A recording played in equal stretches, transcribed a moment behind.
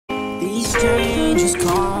These strangers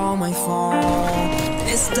call my phone.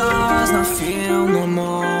 This does not feel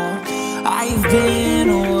normal. I've been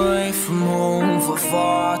away from home for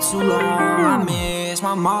far too long. I miss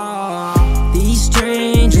my mom. These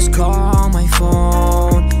strangers call my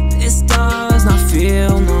phone. This does not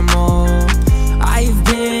feel normal. I've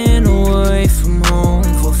been away from home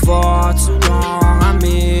for far too long. I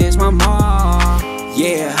miss my mom.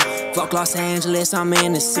 Yeah, fuck Los Angeles, I'm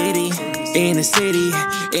in the city. In the city,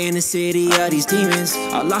 in the city of these demons.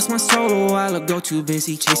 I lost my soul a while ago, too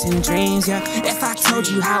busy chasing dreams, yeah. If I told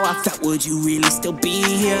you how I felt, would you really still be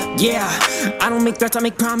here? Yeah, I don't make threats, I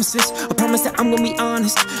make promises. I promise that I'm gonna be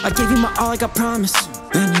honest. I gave you my all like I promised.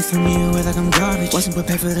 Then you threw me away like I'm garbage. Wasn't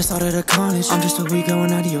prepared for the start of the carnage. I'm just a weed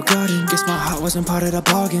going out of your garden. Guess my heart wasn't part of the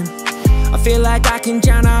bargain. I feel like I can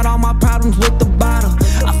drown out all my problems with the bottle.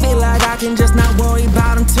 I feel like I can just not worry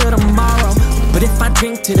about them till tomorrow. But if I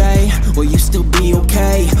drink today, will you still be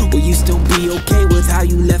okay? Will you still be okay with how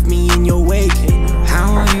you left me in your wake?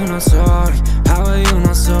 How are you not sorry? How are you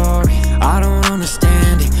not sorry? I don't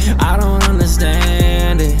understand it. I don't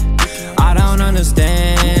understand it. I don't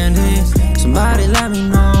understand it. Somebody let me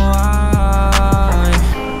know why.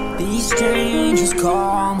 These strangers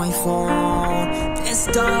call my phone. This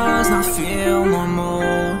does not feel normal.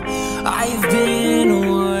 I've been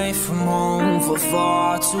away from home for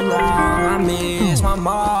far too long. I miss my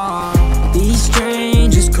mom. These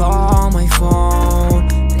strangers call my phone.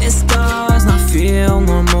 This does not feel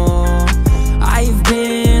normal. I've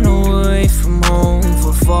been away from home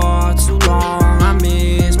for far too long. I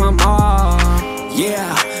miss my mom.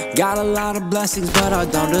 Yeah, got a lot of blessings, but I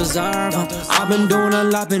don't deserve them. I've been doing a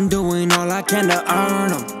lot, been doing all I can to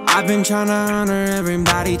earn them. I've been trying to honor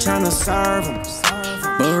everybody, trying to serve them.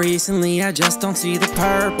 But recently I just don't see the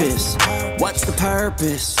purpose. What's the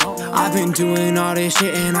purpose? I've been doing all this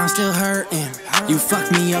shit and I'm still hurting. You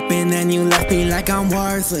fucked me up and then you left me like I'm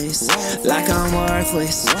worthless. Like I'm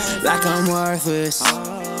worthless, like I'm worthless.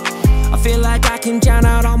 I feel like I can drown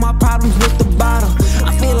out all my problems with the bottle.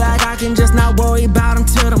 I feel like I can just not worry about them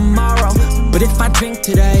till tomorrow. But if I drink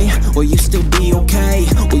today, will you still be okay?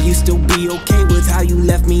 Will you still be okay with how you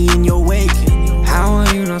left me in your wake? How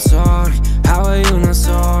are you not sorry? How are you not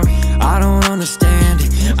sorry? I don't understand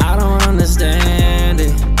it. I don't understand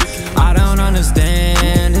it. I don't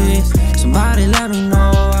understand it. Somebody let me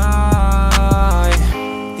know why.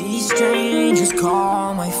 These strangers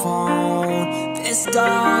call my phone. This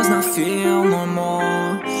does not feel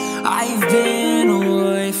normal. I've been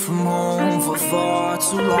away from home for far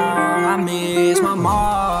too long. I miss my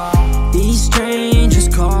mom. These strangers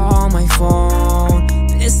call my phone.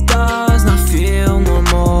 This does not feel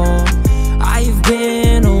normal. I've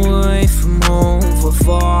been away from home for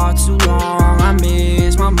far too long. I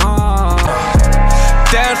miss my mom.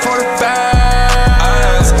 Down for the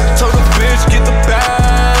bags. Told the bitch get the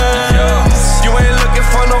bag. You ain't looking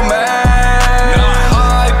for no man.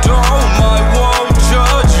 I don't mind, won't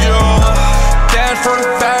judge you. Down for the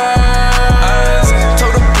bags.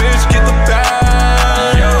 Told the bitch get the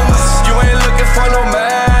bag. You ain't looking for no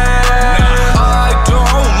man. I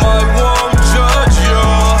don't mind, won't judge you.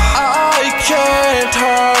 I can't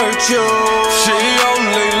hurt you. She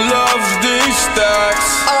only loves these stacks.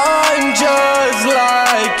 I'm just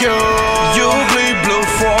like you. You bleed blue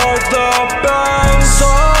for the bank. So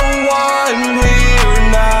I'm here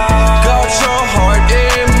now. Got your heart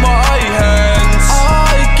in my hands.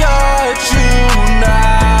 I got you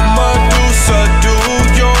now. Medusa, do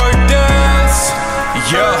your dance.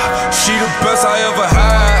 Yeah, she the best I ever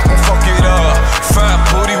had. Well, fuck it up. Fat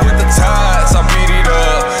booty with the ties. I beat it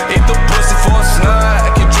up. Eat the pussy for a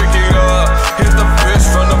snack and drink it up. Hit the bitch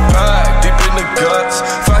from the back, deep in the guts.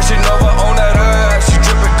 Fashion over on that ass, she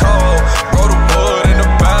dripping cold. Roll the wood in the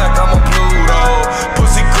back, I'm a Pluto.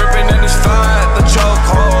 Pussy gripping and it's fat, the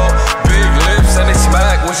chokehold. Big lips and they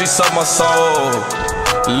smack when she suck my soul.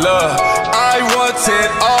 Look, I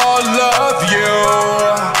wanted all of you.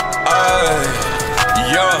 Ay,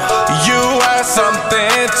 yeah, you had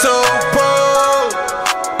something to prove.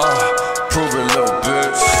 Prove it, little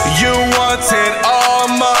bitch. You wanted all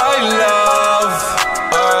my love.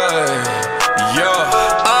 Ay, yeah,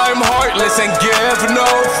 I'm heartless and give no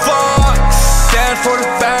fucks. Stand for the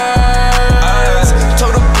bags.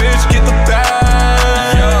 Told the bitch get the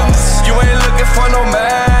bag. You ain't looking for no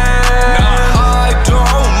man. I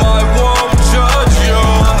don't mind, won't judge you.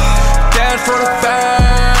 Stand for the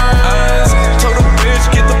bags. Told the bitch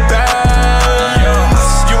get the bag.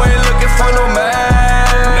 You ain't looking for no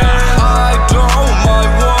man. I don't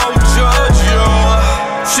mind, won't judge you.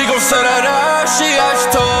 She gon' sell that ass, she has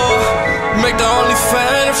to. Make the only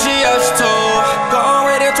fan if she has to. Go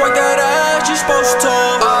ahead and twerk that ass, she supposed to.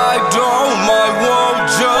 I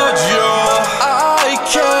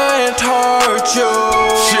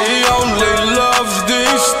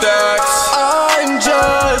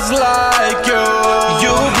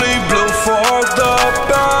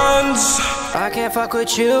can't fuck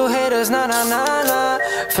with you, haters, nah, nah, nah, nah.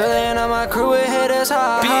 Feeling on my crew with haters,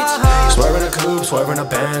 ha, ha, ha. Swerving the coupe, swerving the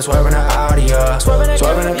Benz, swerving the Audi, yeah. Swerving the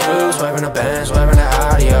coupe, swerving the Benz, swerving the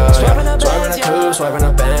Audi, yeah. Swerving the coupe, swerving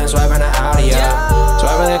the Benz, swerving the Audi, yeah.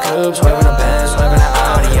 Swerving the coupe, swerving the Benz, swerving the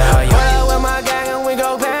Audi, yeah. Pull up with my gang and we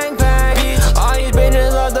go bang, bang. All these bitches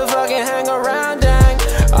love to fucking hang around, dang.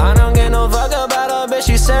 I don't get no fuck about a bitch,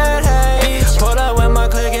 she said, hey. Pull up with my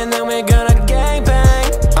clique and then we gonna gang bang.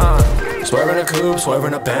 Swerving the coupe,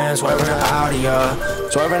 swerving the Benz, swerving the Audi, yeah.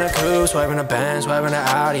 Swerving the coupe, swerving the Benz, swerving the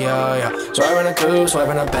Audi, yeah. Swerving the coupe,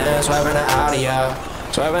 swerving the Benz, swerving the Audi, yeah.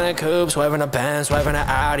 Swerving the coupe, swerving the Benz, swerving the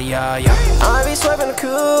Audi, yeah. I be swerving the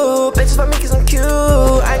coupe, bitches fuck me cause I'm cute.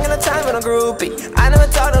 I ain't got no time for no groupie, I never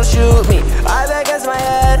talk, don't shoot me. I bet against my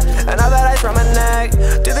head, and I bet ice from my neck.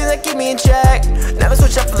 Do things that keep me in check, never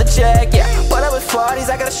switch up for the check, yeah. But up with 40s,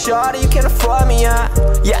 I got a shorty, you can't afford me, yeah.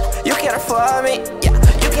 Yeah, you can't afford me, yeah.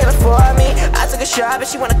 Can't afford me. I took a shot, but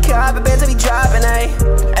she wanna car, but bands I be dropping, ayy,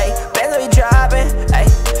 ayy, bands I be dropping, ayy,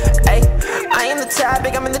 ayy. I am the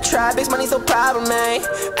topic, I'm in the tropics, money's no problem, ayy,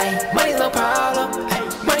 ayy, money's no problem,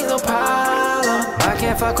 ayy, money's no problem. I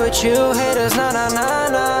can't fuck with you, haters, nah, nah, nah,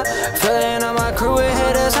 nah. Feeling on my crew with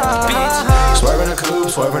haters, ha, ha, ha. Swerving the coupe,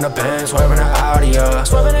 swerving the Benz, swerving the Audi, yeah.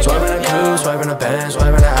 Swerving the coupe, swerving the Benz,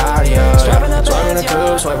 swerving the Audi, yeah. Swerving the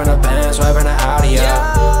coupe, swerving the Benz, swerving the Audi,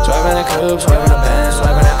 yeah. Swerving the coupe, swerving the Benz,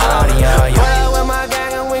 swerving the Audi, yeah. Pull up with my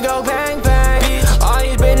gang and we go bang, bang. All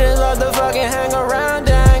these bitches love to fucking hang around,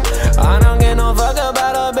 dang. I don't get no fuck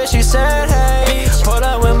about a bitch, she said, hey. Pull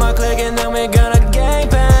up with my clique and then we gonna gang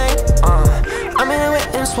bang. I'm in it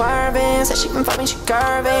with them swerving. Said she can fuck me, she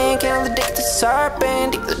curving. Can't addict to serping,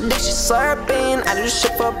 deep the dick, she slurping. I do this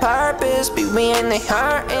shit for a purpose, beat me and they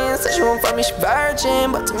hurting. Said she won't fuck me, she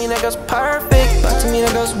virgin, but to me that girl's perfect. But to me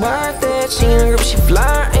that girl's worth it. She in a group, she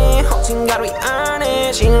flirting. Whole team gotta be earning.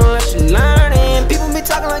 She know that she learning. People be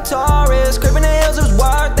talking like tourists, creeping the hills, it was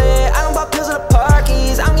worth it. I don't buy pills in the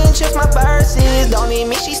parkies, I'm getting chips my verses. Don't need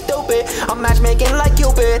me, she stupid. I'm matchmaking like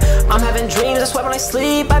Cupid. I'm having dreams, I swear when I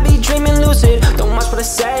sleep, I be dreaming lucid. Don't watch what I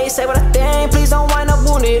say what I think, please don't wind up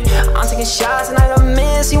wounded. I'm taking shots and I don't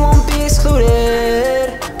miss, you won't be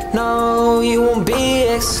excluded. No, you won't be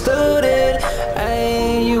excluded.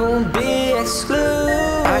 Ay, you won't be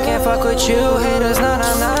excluded. I can't fuck with you, haters, nah,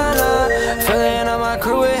 nah, nah, nah. Feeling on my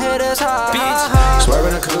crew with haters, ha, ha, ha.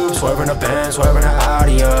 Swerving the coupe, swerving the Benz, swerving the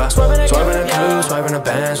Audi, yeah. Swerving the coupe, swerving the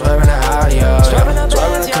Benz, swerving the Audi, yeah. Swerving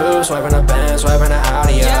the coupe, swerving the Benz, swerving the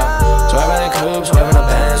Audi, yeah. Swerving the coupe, swerving the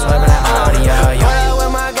Benz, swerving the Audi, yeah. Pull up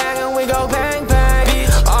with my gang and we go bang, bang.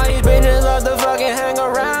 All these bitches love to fucking hang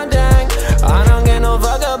around, dang. I don't get no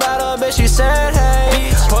fuck about a bitch, she said,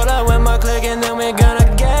 hey. Pull up with my clique and then we gonna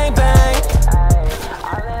gang bang.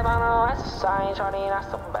 I live on the west side, shorty, not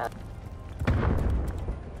so bad.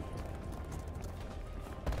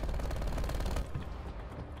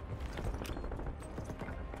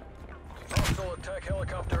 Hostile attack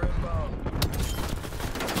helicopter inbound.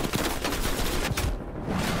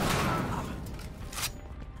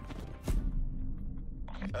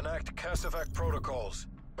 Enact Casevac protocols.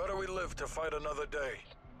 Better we live to fight another day.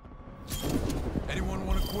 Anyone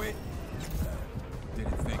want to quit?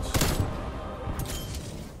 Didn't think so.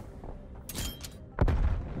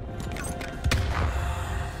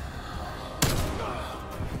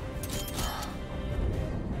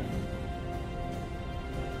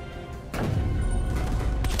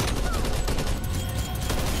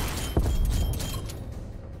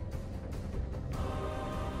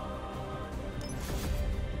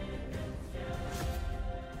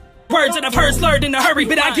 Words that I've heard slurred in a hurry,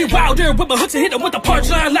 but I get wilder with my hooks and hit them with a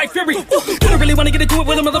punchline like fury. Don't really wanna get into it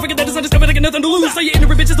with a motherfucker that doesn't discover they got nothing to lose. So you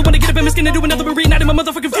ignorant bitches the one to get up and miskin and do another and reignite my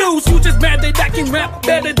motherfucking fuse. You just mad that I can rap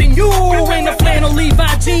better than you. Wearing the flannel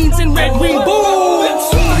Levi jeans and red wing boots.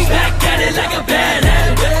 Back at it like a bad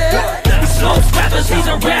habit. Smokes rappers, he's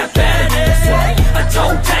a rap addict. I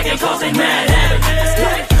don't tag it cause they mad at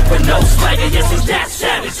it. With no swagger, yes he's that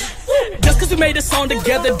savage. Just cause we made a song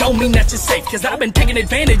together don't mean that you're safe. Cause I've been taken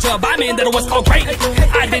advantage of by men that are what's called great.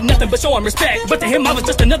 I did nothing but show him respect, but to him I was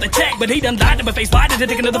just another tag. But he done lied to my face. Why did I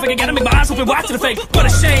take another fucking gotta make my eyes open wide to the fake? What a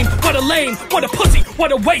shame, what a lame, what a pussy,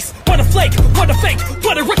 what a waste, what a flake, what a fake,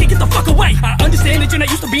 what a rookie, get the fuck away. I understand that you're not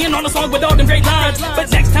used to being on a song with all them great lines, but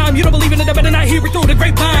next time you don't believe in it, I better not hear it through the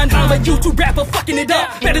grapevine. I'm a YouTube rapper fucking it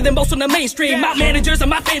up, better than most on the mainstream. My managers and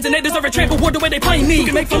my fans and they deserve a trample word the way they play me. You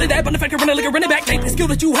can make fun of that, but the fact you're running like a running back, take the skill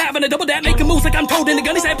that you have and a double that, making moves like I'm told in the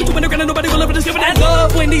gun. He's happy to win the gun and nobody will ever discover that.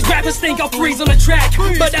 Love when these rappers think I'll freeze on the track,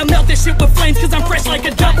 but I melt this shit with flames cause I'm fresh like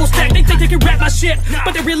a double stack. They think they can rap my shit,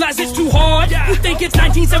 but they realize it's too hard. You think it's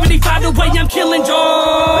 1975 the way I'm killing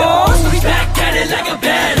George? Back at it like a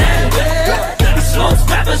bad habit.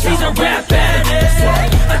 he's a rap addict.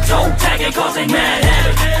 A toe tagging cause they mad at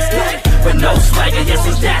it. With no swagger, yes,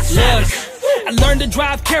 he's that savage. I learned to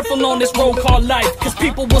drive careful on this road called life, cause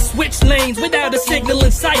people will switch lanes without a signal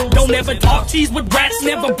in sight. Don't ever talk cheese with rats,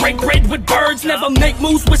 never break bread with birds, never make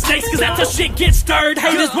moves with snakes, cause that's how shit gets stirred.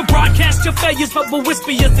 Haters will broadcast your failures but will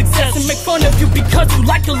whisper your success and make fun of you because you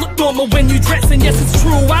like to look normal when you dress. And yes, it's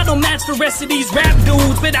true, I don't match the rest of these rap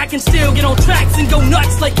dudes, but I can still get on tracks and go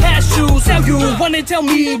nuts like cashews. Now you wanna tell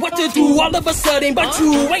me what to do all of a sudden, but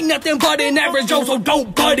you ain't nothing but an average Joe, so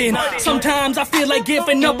don't butt in. Sometimes I feel like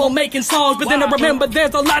giving up on making songs, but then I remember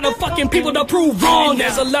there's a lot of fucking people to prove wrong.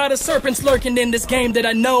 There's a lot of serpents lurking in this game that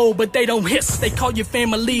I know, but they don't hiss. They call you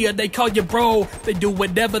family or they call you bro. They do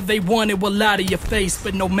whatever they want, it will lie to your face.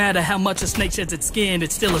 But no matter how much a snake sheds its skin,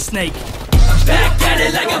 it's still a snake. I'm back at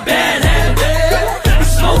it like a bad habit. He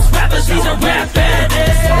smokes rappers, he's a rap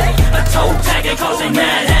addict. A toe tagging cause they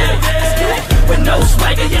mad habit. With no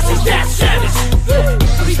swagger, yes, he's that savage.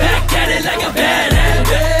 I'm back at it like a bad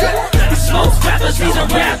habit. He smokes rappers, he's a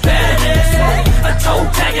rap addict. A toe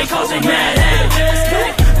tagging cause they mad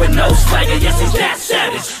habit. With no swagger, yes, he's that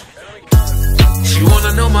savage. She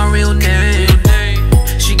wanna know my real name.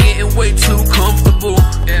 She getting way too comfortable.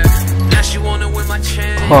 Now she wanna win my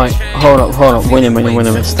chain. Alright, hold up, wait a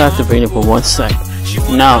minute, stop the video for 1 sec.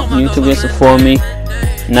 Now, YouTube is for me,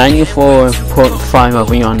 94.5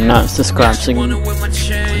 of you are not subscribed. So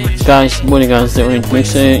guys, what are you guys doing? Make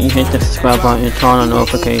sure you hit the subscribe button and turn on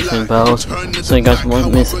notification bells so you guys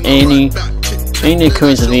won't miss any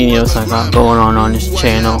crazy videos I got going on this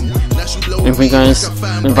channel. If you guys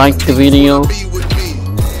like the video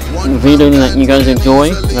that you guys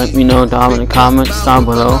enjoy, let me know down in the comments down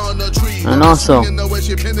below. And also,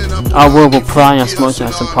 I will reply as much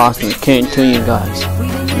as I possibly can to you guys.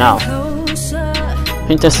 Now,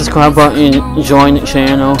 hit the subscribe button, join the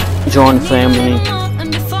channel, join the family,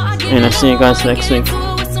 and I'll see you guys next week.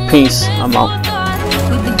 Peace, I'm out.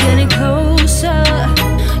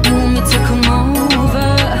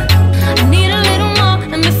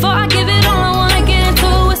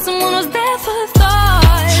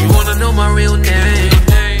 My real name.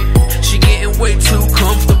 She getting way too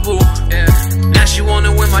comfortable. Now she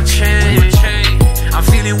wanna wear my chain. I'm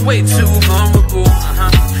feeling way too vulnerable.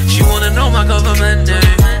 She wanna know my government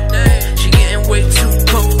name. She getting way too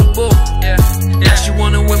comfortable. Now she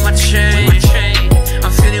wanna wear my chain.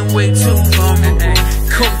 I'm feeling way too vulnerable.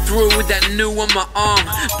 Come through with that new on my arm.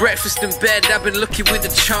 Breakfast in bed, I've been lucky with the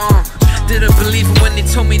charm. Didn't believe it when they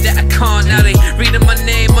told me that I can't. Now they reading my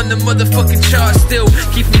name on the motherfucking chart. Still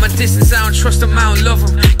keeping my distance, I don't trust them, I don't love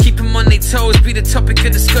them. Keep them on their toes, be the topic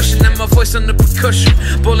of discussion. And my voice on the percussion,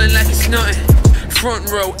 ballin' like it's nothing. Front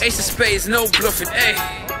row, ace of spades, no bluffing, ayy.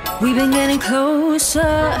 We've been getting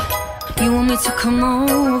closer. You want me to come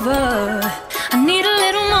over? I need a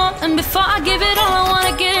little more, and before I give it all, I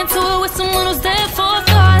wanna get into it with someone who's there for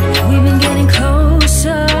thought. We've been getting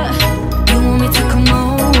closer. You want me to come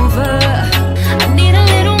over? I need a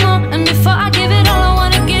little more, and before I give it all, I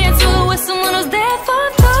wanna get into it with someone who's there for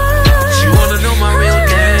thought. She wanna know my real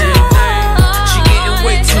name. She getting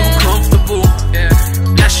way too comfortable.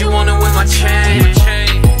 Now she wanna wear my chain.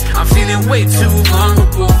 I'm feeling way too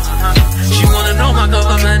vulnerable. She wanna know my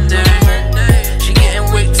government name. She getting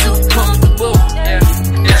way too comfortable.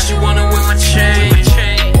 Now she wanna wear my chain.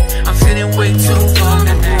 I'm feeling way too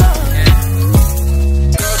vulnerable.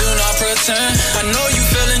 Girl, do not pretend. I know you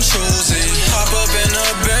feeling choosy. Hop up in a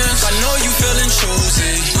Benz. I know you feeling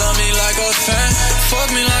choosy. Love me like a fan. Fuck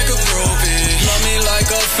me like a groupie. Love me like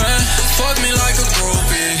a fan. Fuck me like a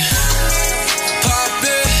groupie. Pop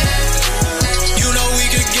it. You know we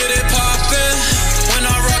could get it poppin'. When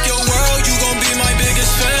I rock your world, you gon' be my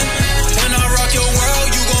biggest fan. When I rock your world,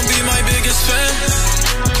 you gon' be my biggest fan.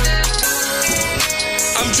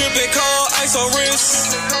 I'm drippin' cold, ice on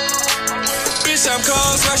wrist. Bitch, I'm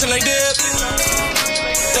cold, smashing like dip.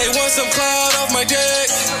 They want some cloud off my dick.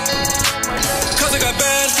 Cause I got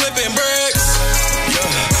bands flipping bricks. Yeah,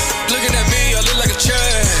 looking at me, I look like a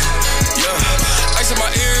check. Yeah, ice in my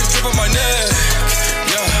ears, drip on my neck.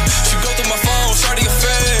 Yeah, she go through my phone, shawty a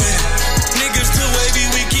fan. Niggas too wavy,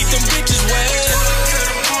 we keep them bitches wet.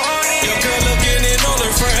 Your girl looking in all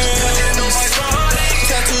her friends.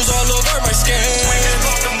 Tattoos all over my skin.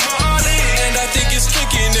 And I think it's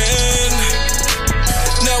kicking in.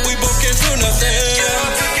 Now we both can't feel nothing.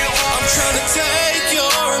 I'm trying to take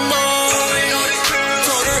your mind.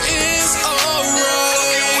 Told her it's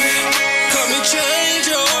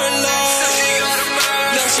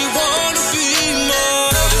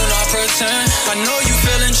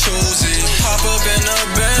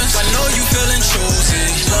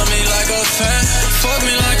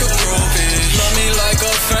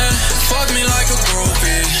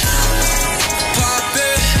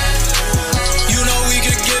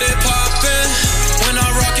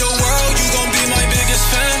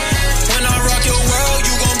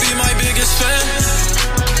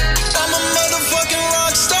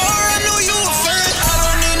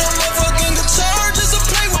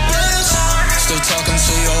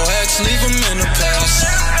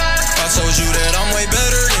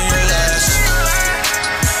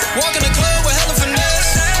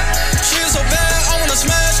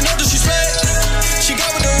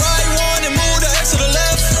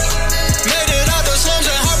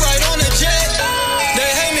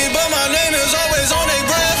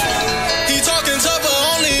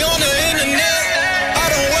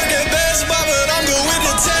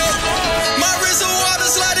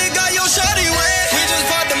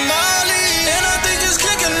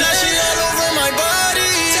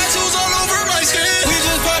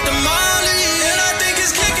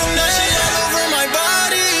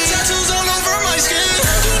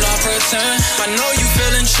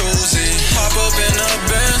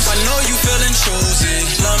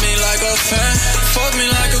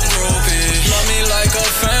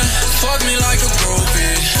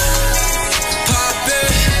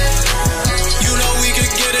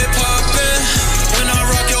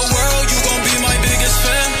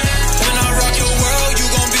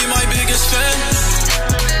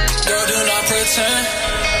 10.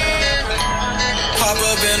 Pop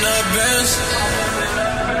up in the Benz.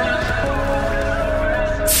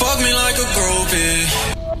 Fuck me like a groupie.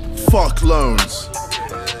 Fuck loans.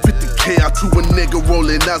 50K out to a nigga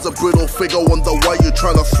rolling as a brittle figure. Wonder why you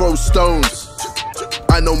tryna throw stones.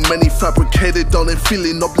 I know many fabricated on it,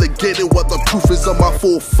 feeling obligated. What the proof is on my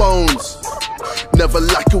 4 phones. Never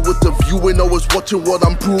like it with the viewing, always watching what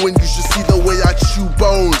I'm brewing. You should see the way I chew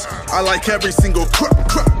bones. I like every single crap,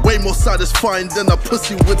 way more satisfying than a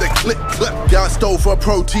pussy with a click. Gassed over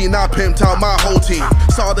protein, I pimped out my whole team.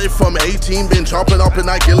 Started from 18, been chopping up in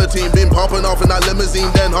that guillotine, been popping off in that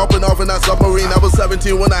limousine, then hopping off in that submarine. I was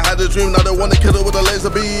 17 when I had a dream, now they wanna kill it with a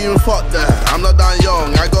laser beam. Fuck that, I'm not that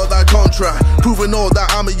young, I got that contract, proving all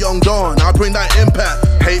that I'm a young Don. I bring that impact.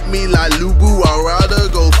 Hate me like Lubu, I'd rather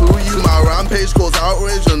go through you. My rampage cause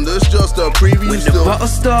outrage, and this just a preview. When the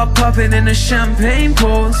bottles start popping and the champagne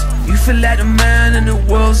pours, you feel like a man and the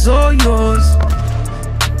world's all yours.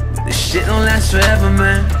 This shit don't last forever,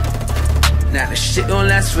 man. Now this shit don't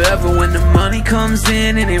last forever. When the money comes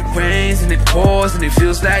in and it rains and it pours and it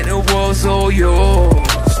feels like the world's all yours.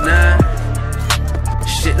 Nah,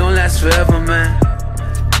 shit don't last forever, man.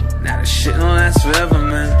 Now this shit don't last forever,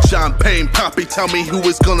 man. Champagne Pappy, tell me who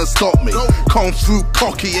is gonna stop me. Come through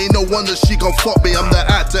cocky, ain't no wonder she gon' fuck me. I'm the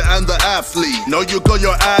actor and the athlete. Know you got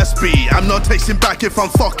your ass beat. I'm not tasting back if I'm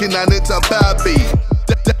fucking and it's a bad beat.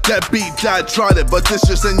 That beat, dad tried it, but this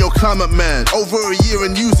just ain't your climate, man. Over a year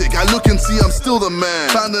in music, I look and see I'm still the man.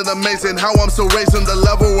 Found it amazing how I'm still raising the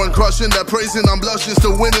level and crushing. They're praising, I'm blushing,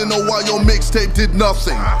 still winning. Oh, while your mixtape did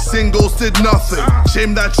nothing, singles did nothing.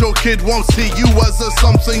 Shame that your kid won't see you as a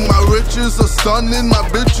something. My riches are stunning, my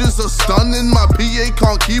bitches are stunning. My PA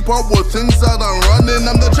can't keep up with things that I'm running.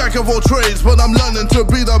 I'm the jack of all trades, but I'm learning to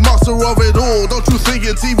be the master of it all. Don't you think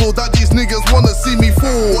it's evil that these niggas wanna see me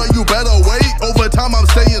fall? Well, you better wait, over time I'm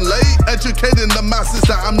staying late, educating the masses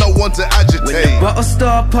that I'm not one to agitate. When the bottles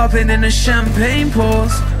start popping and the champagne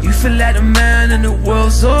pours, you feel like a man and the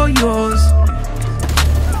world's all yours.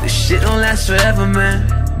 This shit don't last forever, man.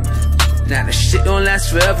 Now this shit don't last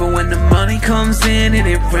forever. When the money comes in and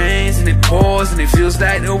it rains and it pours and it feels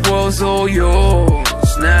like the world's all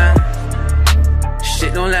yours. Nah,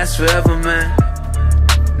 shit don't last forever, man.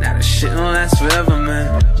 Now this shit don't last forever,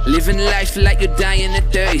 man. Living life like you're dying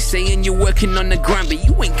at 30, saying you're working on the grind, but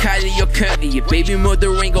you ain't Kylie or Curly. Your baby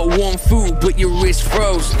mother ain't got warm food, but your wrist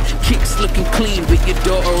froze. Kicks looking clean, but your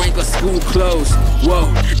daughter ain't got school clothes.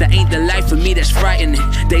 Whoa, that ain't the life for me, that's frightening.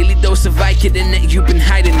 Daily dose of Vicodin that you've been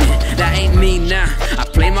hiding it. That ain't me, nah. I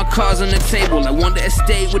play my cards on the table. I want the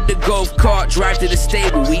estate with the golf cart, drive to the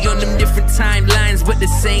stable. We on them different timelines, but the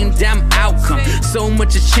same damn outcome. So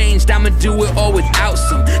much has changed, I'ma do it all without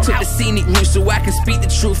some. Took the scenic route so I can speak the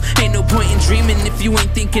truth. Ain't no point in dreaming if you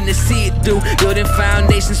ain't thinking to see it through. Building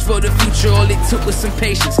foundations for the future, all it took was some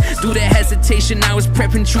patience. Through that hesitation, I was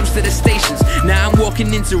prepping troops to the stations. Now I'm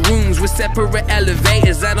walking into rooms with separate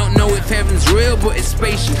elevators. I don't know if heaven's real, but it's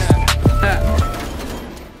spacious.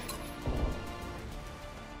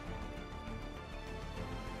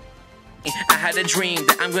 I had a dream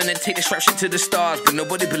that I'm gonna take this rap shit to the stars, but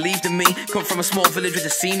nobody believed in me. Come from a small village with the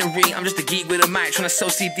scenery. I'm just a geek with a mic trying to sell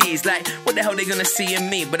CDs. Like, what the hell they gonna see in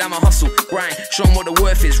me? But I'ma hustle, grind, show them what the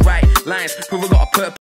worth is. Right lines, prove I got a purpose.